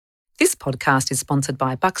This podcast is sponsored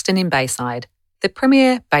by Buxton in Bayside, the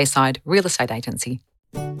premier Bayside real estate agency.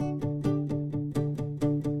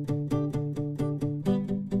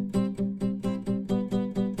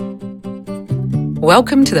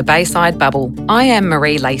 Welcome to the Bayside Bubble. I am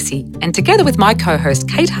Marie Lacey, and together with my co-host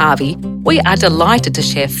Kate Harvey, we are delighted to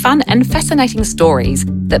share fun and fascinating stories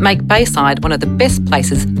that make Bayside one of the best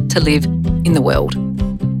places to live in the world.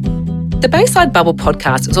 The Bayside Bubble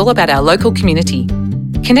podcast is all about our local community,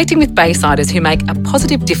 connecting with Baysiders who make a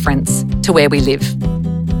positive difference to where we live.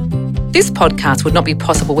 This podcast would not be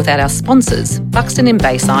possible without our sponsors, Buxton in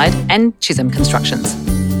Bayside and Chisholm Constructions.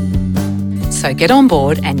 So get on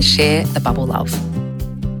board and share the bubble love.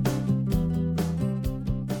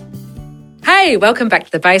 Hey, welcome back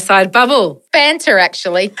to the Bayside Bubble. Banter,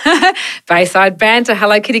 actually. Bayside Banter.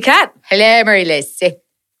 Hello, Kitty Cat. Hello, Marie Lacey.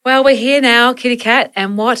 Well, we're here now, Kitty Cat,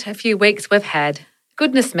 and what a few weeks we've had.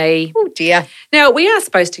 Goodness me. Oh, dear. Now, we are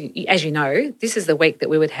supposed to, as you know, this is the week that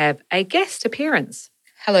we would have a guest appearance.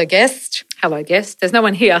 Hello, guest. Hello, guest. There's no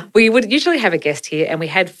one here. We would usually have a guest here, and we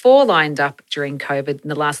had 4 lined up during COVID in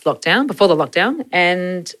the last lockdown, before the lockdown.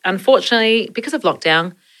 And unfortunately, because of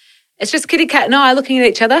lockdown, it's just Kitty Cat and I looking at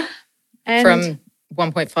each other. And from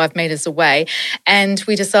 1.5 metres away. And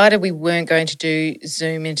we decided we weren't going to do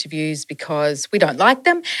Zoom interviews because we don't like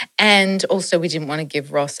them. And also we didn't want to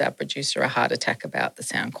give Ross, our producer, a heart attack about the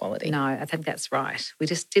sound quality. No, I think that's right. We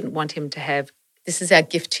just didn't want him to have... This is our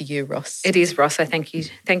gift to you, Ross. It is, Ross. So thank you.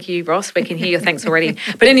 Thank you, Ross. We can hear your thanks already.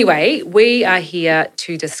 But anyway, we are here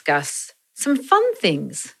to discuss some fun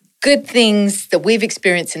things. Good things that we've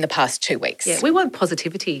experienced in the past 2 weeks. Yeah, we want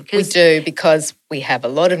positivity. We do, because we have a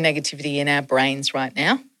lot of negativity in our brains right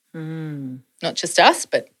now. Not just us,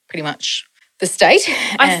 but pretty much the state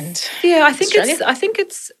and I think Australia. I think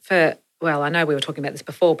it's for, well, I know we were talking about this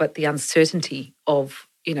before, but the uncertainty of,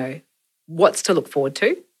 what's to look forward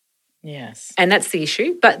to. Yes. And that's the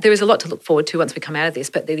issue. But there is a lot to look forward to once we come out of this.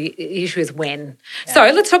 But the issue is when. Yeah.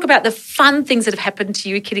 So let's talk about the fun things that have happened to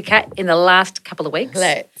you, Kitty Cat, in the last couple of weeks.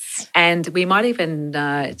 Let's. And we might even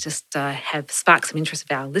just have sparked some interest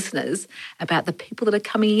of our listeners about the people that are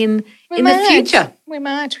coming in the future. We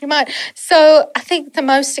might. So I think the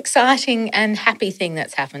most exciting and happy thing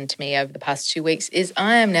that's happened to me over the past 2 weeks is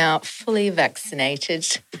I am now fully vaccinated.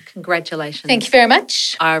 Congratulations. Thank you very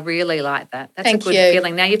much. I really like that. That's Thank a good you.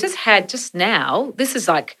 feeling. Now, you've just had now, this is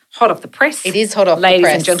like hot off the press. It is hot off the press. Ladies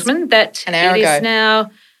and gentlemen, that an hour it ago. is now,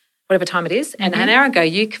 whatever time it is, and an hour ago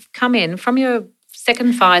you've come in from your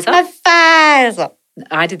second Pfizer. My Pfizer.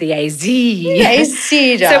 I did the AZ. AZ,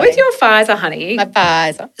 So with your Pfizer, honey. My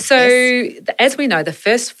Pfizer. So yes. as we know, the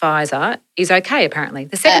first Pfizer is okay, apparently.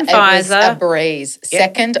 The second It was Pfizer... a breeze. Yep.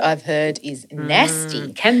 Second, I've heard, is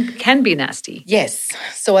nasty. Can be nasty. Yes,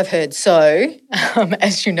 so I've heard. So,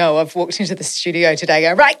 as you know, I've walked into the studio today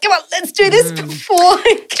going, right, come on, let's do this before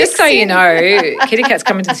it Just so you know, Kitty Cat's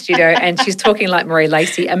coming to the studio and she's talking like Marie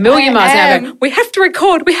Lacey a million miles an hour going, we have to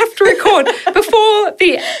record before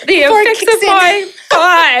the effects of my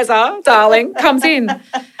Pfizer, darling, comes in.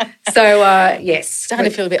 So, yes. Starting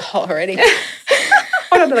to feel a bit hot already.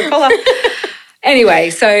 Hot under the collar. Anyway,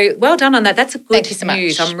 so well done on that. That's a good Thank you so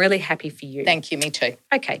news. much. I'm really happy for you. Thank you, me too.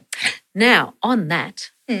 Okay. Now, on that,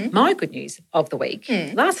 my good news of the week.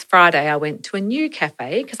 Last Friday, I went to a new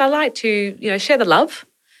cafe because I like to, share the love.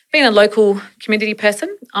 Being a local community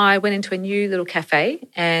person, I went into a new little cafe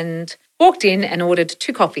and walked in and ordered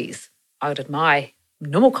 2 coffees. I ordered my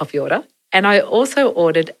normal coffee order and I also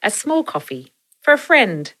ordered a small coffee for a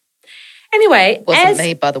friend. Anyway, Wasn't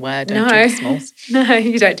me, by the way. I don't do smalls. No,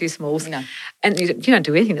 you don't do smalls. No. And you don't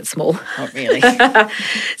do anything that's small. Not really.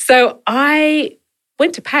 So I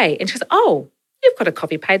went to pay and she goes, oh, you've got a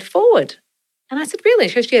coffee paid forward. And I said, really?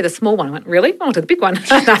 She goes, yeah, the small one. I went, really? I wanted the big one. No,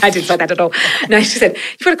 I didn't say that at all. No, she said,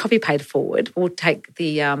 you've got a coffee paid forward. We'll take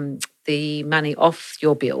the money off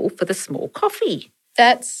your bill for the small coffee.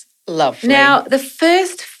 That's lovely. Now, the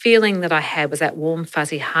first feeling that I had was that warm,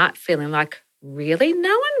 fuzzy heart feeling like, really? No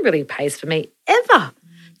one really pays for me ever.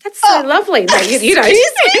 That's so lovely. No, you don't.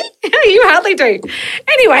 Excuse me? You hardly do.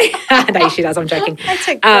 Anyway, no, she does. I'm joking. That's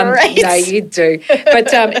a great. No, you do.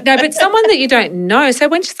 But but someone that you don't know. So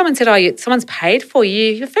when someone said, "Oh, someone's paid for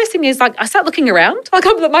you," your first thing is like, I start looking around. Like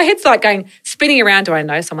my head's like spinning around. Do I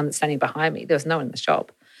know someone that's standing behind me? There was no one in the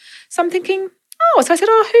shop. So I'm thinking, oh. So I said,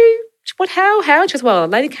 oh, who? What? How? And she goes, well, a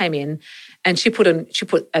lady came in and she put an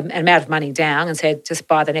amount of money down and said, just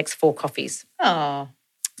buy the next 4 coffees. Oh.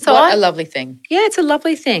 So what a lovely thing. Yeah, it's a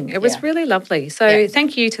lovely thing. It was really lovely. So Yeah.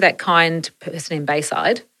 thank you to that kind person in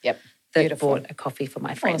Bayside. Yep. that Beautiful. bought a coffee for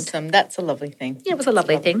my friend. Awesome. That's a lovely thing. Yeah, it was a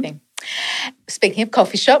lovely thing. Speaking of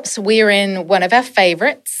coffee shops, we were in one of our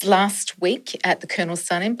favourites last week at the Colonel's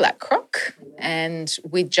Son in Blackrock, and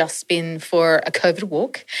we'd just been for a COVID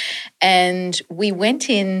walk, and we went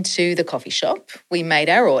into the coffee shop, we made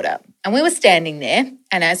our order, and we were standing there,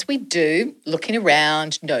 and as we do, looking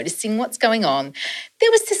around, noticing what's going on, there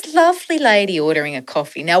was this lovely lady ordering a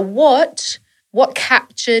coffee. Now, what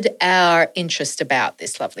captured our interest about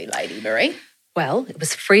this lovely lady, Marie? Well, it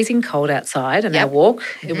was freezing cold outside on our walk.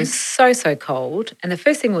 Mm-hmm. It was so, so cold. And the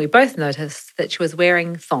first thing we both noticed that she was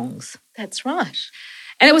wearing thongs. That's right.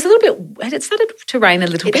 And it was a little bit, it started to rain a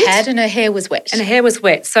little bit. It had, and her hair was wet. And her hair was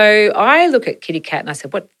wet. So I look at Kitty Cat and I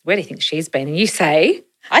said, where do you think she's been? And you say?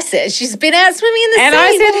 I said, she's been out swimming in the sea. And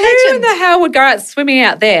I said, who in the hell would go out swimming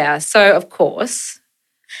out there? So, of course,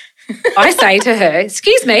 I say to her,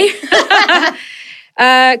 excuse me, could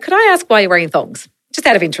I ask why you're wearing thongs? Just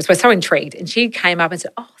out of interest, we're so intrigued. And she came up and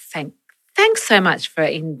said, thanks so much for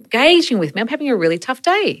engaging with me. I'm having a really tough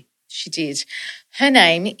day. She did. Her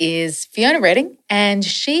name is Fiona Redding, and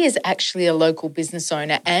she is actually a local business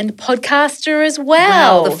owner and podcaster as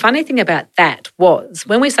well. Well, the funny thing about that was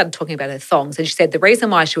when we started talking about her thongs, and she said the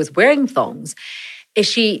reason why she was wearing thongs is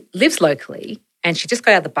she lives locally and she just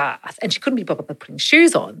got out of the bath and she couldn't be bothered putting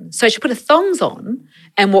shoes on. So she put her thongs on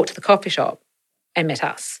and walked to the coffee shop and met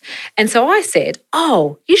us. And so I said,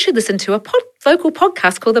 you should listen to a local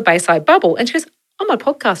podcast called the Bayside Bubble. And she goes, I'm a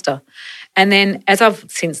podcaster. And then as I've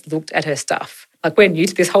since looked at her stuff, like we're new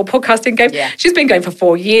to this whole podcasting game. Yeah. She's been going for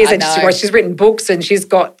 4 years and she's written books and she's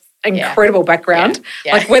got incredible background.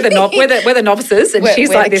 Yeah. Like we're the novices and she's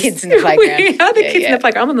like this. Kids in the playground. We are the kids in the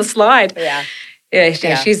playground. I'm on the slide. Yeah.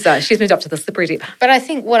 She's moved up to the slippery dip. But I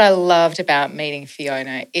think what I loved about meeting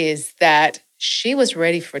Fiona is that she was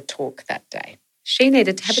ready for a talk that day. She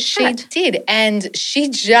needed to have a chat. She did. And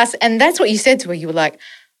and that's what you said to her. You were like,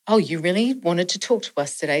 you really wanted to talk to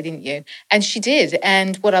us today, didn't you? And she did.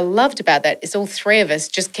 And what I loved about that is all three of us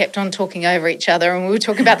just kept on talking over each other, and we were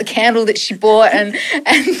talking about the candle that she bought and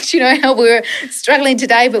how we were struggling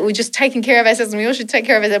today, but we were just taking care of ourselves, and we all should take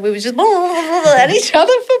care of ourselves. We were just at each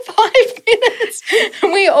other for 5 minutes.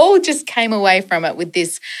 And we all just came away from it with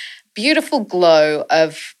this beautiful glow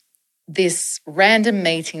of this random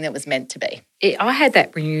meeting that was meant to be. I had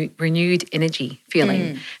that renewed energy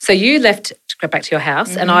feeling. So you left to go back to your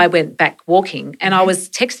house and I went back walking and I was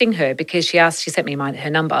texting her because she sent me her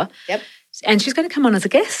number. Yep. And she's going to come on as a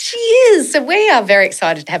guest. She is. So we are very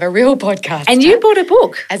excited to have a real podcast. And you bought a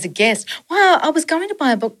book. As a guest. Well, I was going to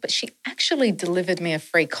buy a book, but she actually delivered me a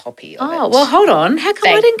free copy of it. Oh, well, hold on. How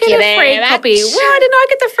come I didn't get a free copy? Why didn't I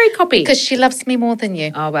get the free copy? Because she loves me more than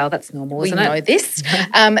you. Oh, well, that's normal, isn't it? We know this.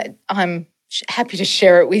 I'm happy to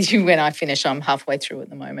share it with you when I finish. I'm halfway through at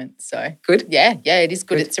the moment. So good. Yeah, it is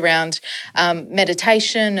good. It's around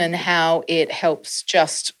meditation and how it helps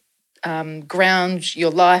just ground your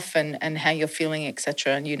life and how you're feeling,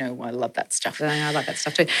 etc. And I love that stuff. I like that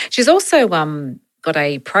stuff too. She's also got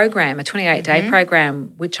a program, a 28-day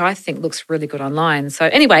program, which I think looks really good online. So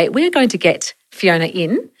anyway, we're going to get Fiona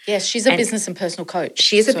in. Yes, she's a business and personal coach.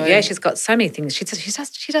 She is. She's got so many things. She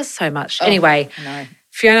does so much. Anyway,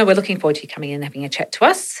 Fiona, we're looking forward to you coming in and having a chat to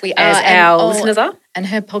us. We as are, our listeners are. And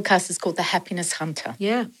her podcast is called The Happiness Hunter.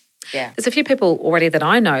 Yeah. Yeah. There's a few people already that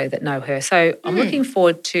I know that know her. So I'm looking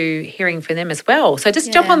forward to hearing from them as well. So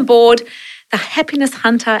just jump on board The Happiness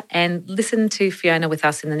Hunter and listen to Fiona with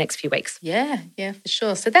us in the next few weeks. Yeah, for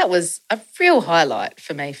sure. So that was a real highlight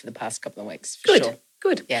for me for the past couple of weeks, for sure.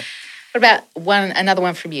 Good. Yeah. What about another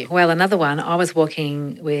one from you? Well, another one. I was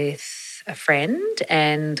walking with a friend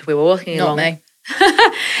and we were walking along. Not me.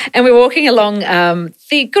 And we were walking along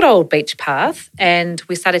the good old beach path and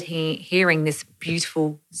we started hearing this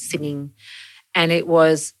beautiful singing, and it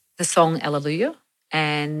was the song Alleluia.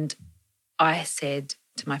 And I said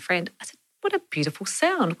to my friend, what a beautiful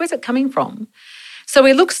sound. Where's it coming from? So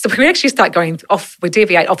we actually start going off, we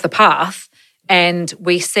deviate off the path and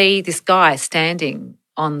we see this guy standing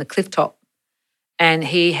on the cliff top and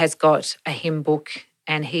he has got a hymn book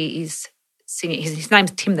and he is singing. His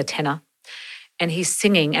name's Tim the Tenor. And he's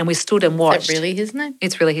singing, and we stood and watched. Is that really his name?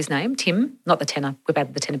 It's really his name, Tim, not the tenor. We've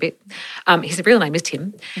added the tenor bit. His real name is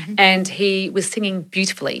Tim. And he was singing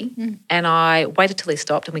beautifully, and I waited till he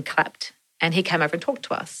stopped and we clapped, and he came over and talked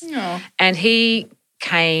to us. Oh. And he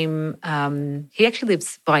came, he actually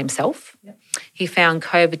lives by himself. Yep. He found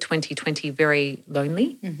COVID 2020 very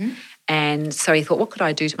lonely, and so he thought, what could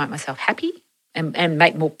I do to make myself happy? And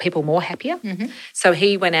make more people more happier. So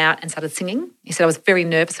he went out and started singing. He said, I was very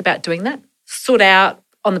nervous about doing that. Stood out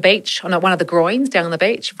on the beach, on one of the groins down on the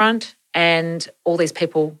beach front, and all these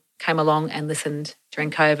people came along and listened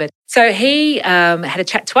during COVID. So he had a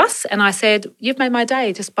chat to us and I said, you've made my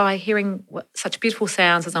day just by hearing such beautiful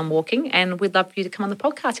sounds as I'm walking, and we'd love you to come on the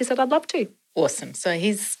podcast. He said, I'd love to. Awesome. So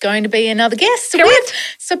he's going to be another guest. Correct.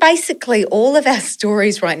 So basically all of our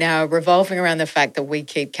stories right now are revolving around the fact that we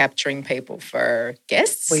keep capturing people for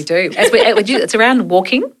guests. We do. It's around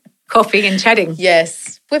walking, coffee and chatting.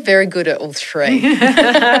 Yes. We're very good at all three.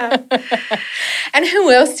 And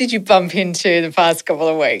who else did you bump into the past couple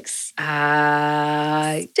of weeks?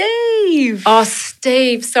 Steve. Oh,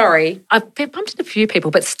 Steve, sorry. I've bumped into a few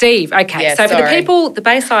people, but Steve. Okay, Yeah, so for the sorry. people, the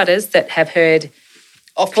Baysiders that have heard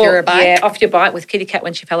Off your bike? Yeah, Off Your Bike with Kitty Cat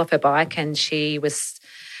when she fell off her bike, and she was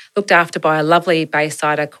looked after by a lovely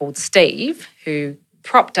Baysider called Steve, who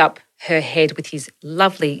propped up her head with his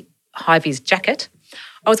lovely high-vis jacket.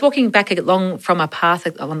 I was walking back along from a path,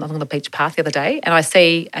 along the beach path the other day, and I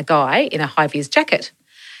see a guy in a high-vis jacket.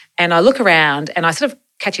 And I look around and I sort of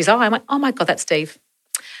catch his eye. I went, oh, my God, that's Steve.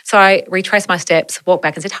 So I retraced my steps, walked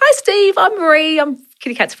back and said, hi, Steve, I'm Marie, I'm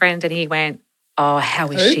Kitty Cat's friend. And he went, oh, how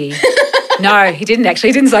is she? No, he didn't actually.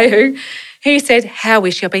 He didn't say who. He said, how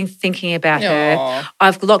is she? I've been thinking about her.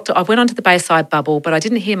 I went onto the Bayside bubble, but I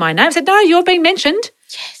didn't hear my name. I said, no, you're being mentioned.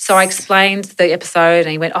 Yes. So I explained the episode and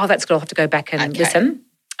he went, oh, that's good. I'll have to go back and listen.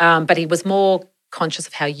 But he was more conscious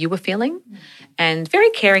of how you were feeling and very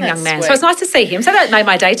caring young man. Sweet. So it's nice to see him. So that made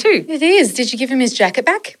my day too. It is. Did you give him his jacket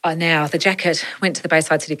back? Oh, now the jacket went to the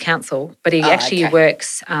Bayside City Council, but he actually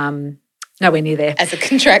works nowhere near there. As a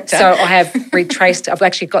contractor. So I have retraced. I've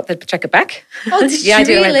actually got the jacket back. Oh, did yeah, you I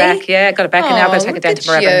did. really? I went back. Yeah, I got it back, and now I've got to take it down to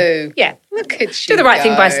Moorabbin. Yeah, Look at you. Do the right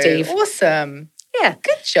thing by Steve. Awesome. Yeah,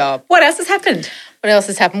 Good job. What else has happened? What else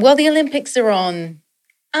has happened? Well, the Olympics are on.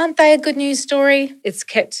 Aren't they a good news story? It's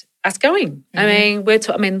kept us going. I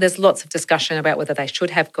mean, there's lots of discussion about whether they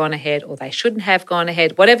should have gone ahead or they shouldn't have gone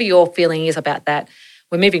ahead. Whatever your feeling is about that,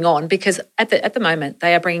 we're moving on because at the moment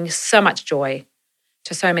they are bringing so much joy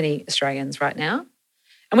to so many Australians right now.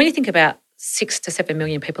 And when you think about 6 to 7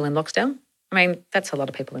 million people in lockdown, I mean, that's a lot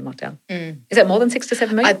of people in lockdown. Is that more than 6 to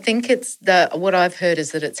 7 million? I think it's what I've heard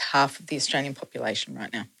is that it's half of the Australian population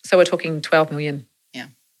right now. So we're talking 12 million. Yeah.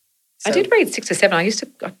 I did read 6 to 7. I used to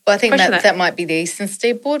Well, I think question that might be the Eastern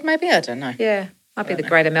Seaboard, maybe. I don't know. Yeah, might be the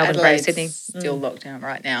Greater Melbourne, Greater Sydney. Still locked down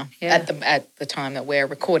right now. Yeah. At the time that we're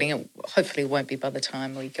recording it, hopefully it won't be by the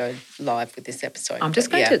time we go live with this episode. I'm just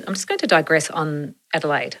going to digress on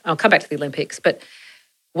Adelaide. I'll come back to the Olympics, but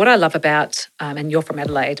what I love about, and you're from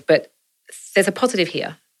Adelaide, but there's a positive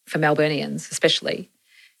here for Melburnians especially.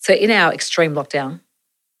 So in our extreme lockdown,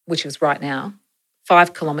 which is right now,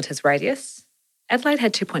 5 kilometres radius, Adelaide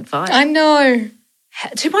had 2.5. I know.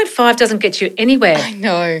 2.5 doesn't get you anywhere. I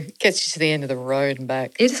know. Gets you to the end of the road and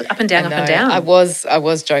back. You're just up and down, up and down. I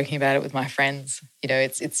was joking about it with my friends. You know,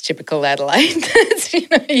 it's typical Adelaide.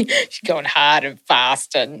 You're going hard and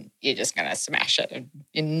fast and you're just going to smash it and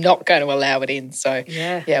you're not going to allow it in. So,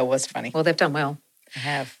 yeah, it was funny. Well, they've done well. They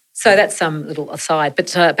have. So that's some little aside.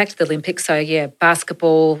 But back to the Olympics. So, yeah,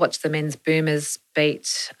 basketball, watch the men's Boomers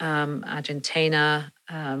beat Argentina.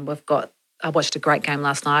 I watched a great game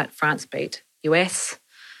last night. France beat US.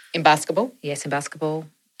 In basketball? Yes, in basketball.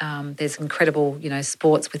 There's incredible,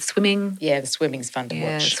 sports with swimming. Yeah, the swimming's fun to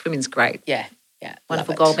Yeah, watch. swimming's great. Yeah.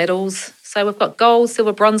 Wonderful gold medals. So we've got gold,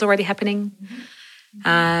 silver, bronze already happening.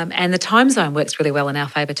 And the time zone works really well in our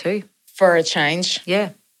favour too. For a change. Yeah.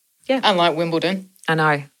 Unlike Wimbledon. I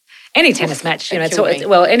know. Any tennis match,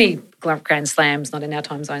 any Grand Slam's not in our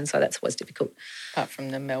time zone, so that's always difficult. Apart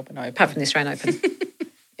from the Melbourne Open. Apart from the Australian Open. Open.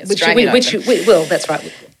 That's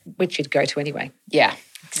right, which you'd go to anyway. Yeah,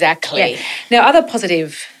 exactly. Yeah. Now, other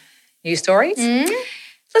positive news stories.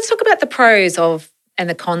 Let's talk about the pros and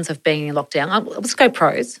the cons of being in lockdown. Let's go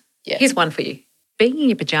pros. Yeah. Here's one for you. Being in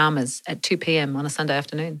your pyjamas at 2 p.m. on a Sunday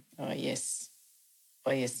afternoon. Oh, yes.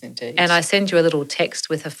 Oh, yes, indeed. And I send you a little text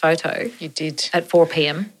with a photo. You did. At 4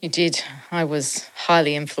 p.m. You did. I was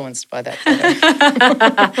highly influenced by that photo.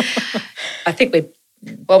 I think we...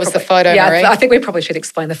 What was the photo, Marie? I think we probably should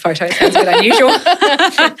explain the photo. It sounds a bit unusual.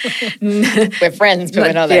 We're friends, but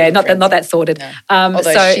we're not that Yeah, not that sorted. No.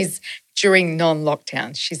 Although she's, during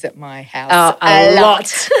non-lockdown, she's at my house a lot.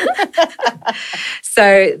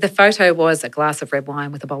 So the photo was a glass of red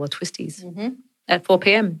wine with a bowl of twisties at 4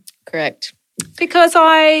 p.m. Correct. Because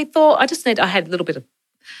I thought I had a little bit of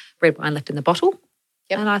red wine left in the bottle.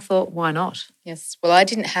 Yep. And I thought, why not? Yes. Well, I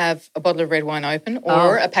didn't have a bottle of red wine open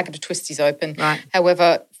or a packet of twisties open. Right.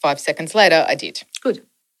 However, 5 seconds later, I did. Good.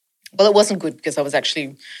 Well, it wasn't good because I was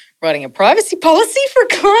actually writing a privacy policy for a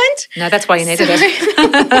client. No, that's why you needed it.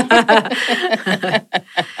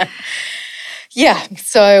 Yeah,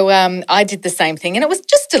 so I did the same thing and it was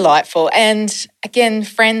just delightful. And again,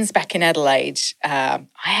 friends back in Adelaide, I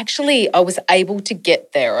was able to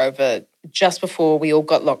get there over just before we all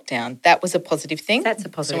got locked down. That was a positive thing. That's a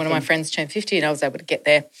positive So one thing. of my friends turned 50 and I was able to get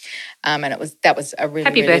there. And that was a really,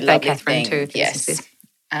 Happy really birthday, lovely Catherine, thing. too. If you listen to Yes.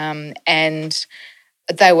 this. And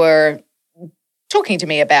they were talking to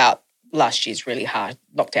me about last year's really hard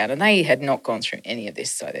lockdown, and they had not gone through any of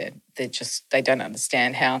this, so they don't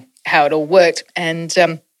understand how it all worked. And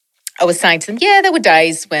I was saying to them, yeah, there were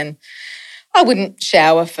days when I wouldn't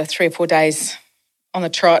shower for 3 or 4 days on the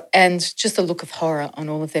trot, and just a look of horror on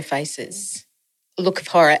all of their faces, a look of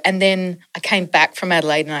horror. And then I came back from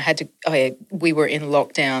Adelaide, and we were in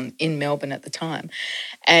lockdown in Melbourne at the time,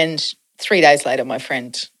 and 3 days later, my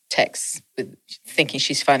friend texts thinking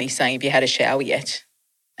she's funny, saying, "Have you had a shower yet?"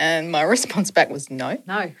 And my response back was no.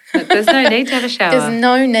 No, there's no need to have a shower. There's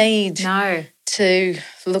no need to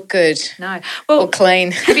look good or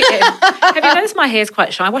clean. Have you noticed my hair's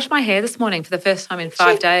quite shiny? I washed my hair this morning for the first time in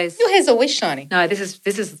 5 days. Your hair's always shiny. No, this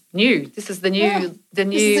is new. This is the new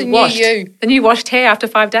washed. The new washed hair after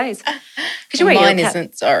 5 days. Mine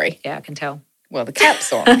isn't, sorry. Yeah, I can tell. Well, the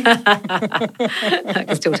cap's on. I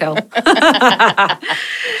can still tell.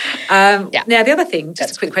 Now, the other thing,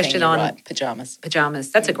 just a quick question on pyjamas.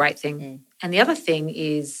 Pyjamas, that's a great thing. And the other thing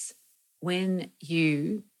is when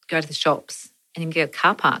you go to the shops and you can get a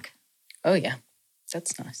car park. Oh, yeah.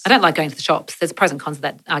 That's nice. I don't like going to the shops. There's pros and cons of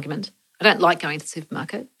that argument. I don't like going to the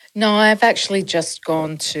supermarket. No, I've actually just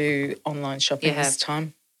gone to online shopping this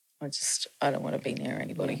time. I don't want to be near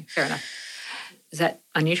anybody. Fair enough. Is that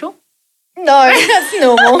unusual? No, that's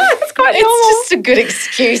normal. It's quite normal. It's just a good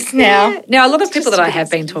excuse now. Yeah. Now, a lot of people that I have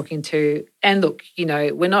been talking to, and look,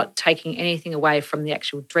 we're not taking anything away from the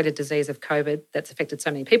actual dreaded disease of COVID that's affected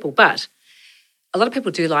so many people, but a lot of people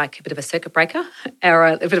do like a bit of a circuit breaker or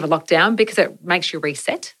a bit of a lockdown because it makes you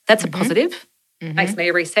reset. That's a positive. Makes me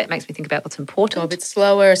reset, makes me think about what's important. Go a bit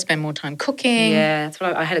slower, spend more time cooking. Yeah, that's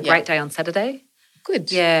what I had a great day on Saturday. Good.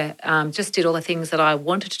 Yeah, just did all the things that I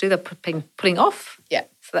wanted to do that putting off. Yeah.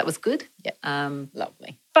 So that was good. Yeah.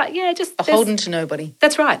 Lovely. But yeah, just beholden to nobody.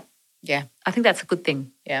 That's right. Yeah. I think that's a good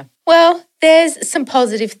thing. Yeah. Well, there's some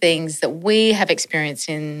positive things that we have experienced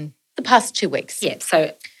in the past 2 weeks. Yeah.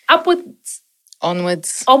 So upwards.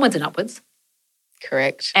 Onwards. Onwards and upwards.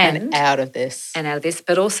 Correct. And out of this. And out of this.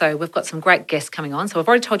 But also we've got some great guests coming on. So I've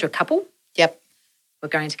already told you a couple. Yep. We're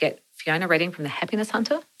going to get Fiona Redding from the Happiness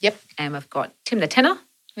Hunter. Yep. And we've got Tim the Tenor.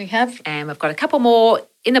 We have. And we've got a couple more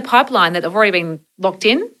in the pipeline that have already been locked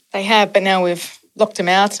in. They have, but now we've locked them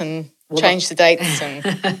out and changed the dates and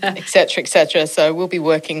et cetera, et cetera. So we'll be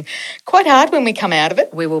working quite hard when we come out of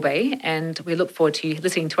it. We will be, and we look forward to you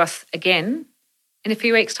listening to us again in a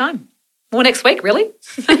few weeks' time. Or next week, really.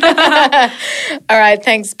 All right,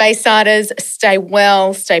 thanks, Baysiders. Stay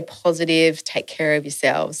well, stay positive, take care of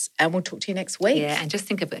yourselves, and we'll talk to you next week. Yeah, and just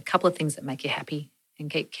think of a couple of things that make you happy and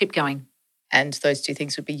keep going. And those 2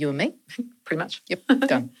 things would be you and me. Pretty much. Yep,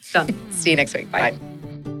 done. Done. See you next week. Bye.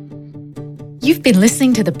 You've been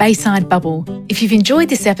listening to the Bayside Bubble. If you've enjoyed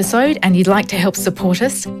this episode and you'd like to help support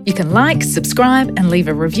us, you can like, subscribe and leave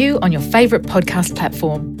a review on your favourite podcast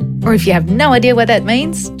platform. Or if you have no idea what that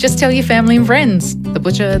means, just tell your family and friends. The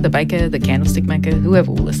butcher, the baker, the candlestick maker,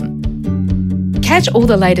 whoever will listen. Catch all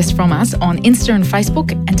the latest from us on Insta and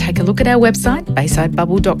Facebook and take a look at our website,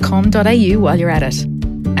 baysidebubble.com.au while you're at it.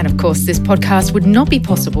 And of course, this podcast would not be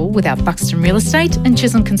possible without Buxton Real Estate and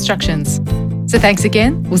Chisholm Constructions. So thanks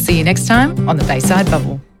again. We'll see you next time on the Bayside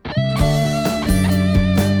Bubble.